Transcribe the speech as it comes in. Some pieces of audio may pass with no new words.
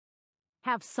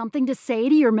Have something to say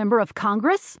to your member of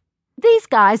Congress? These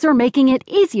guys are making it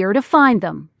easier to find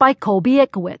them by Colby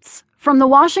Itkowitz. From the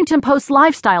Washington Post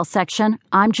Lifestyle section,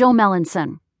 I'm Jill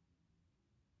Mellinson.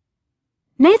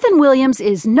 Nathan Williams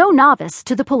is no novice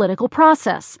to the political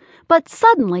process, but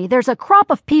suddenly there's a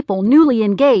crop of people newly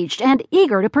engaged and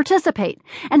eager to participate,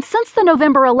 and since the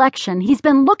November election, he's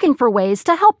been looking for ways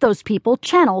to help those people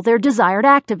channel their desired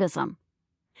activism.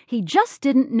 He just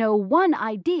didn't know one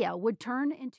idea would turn into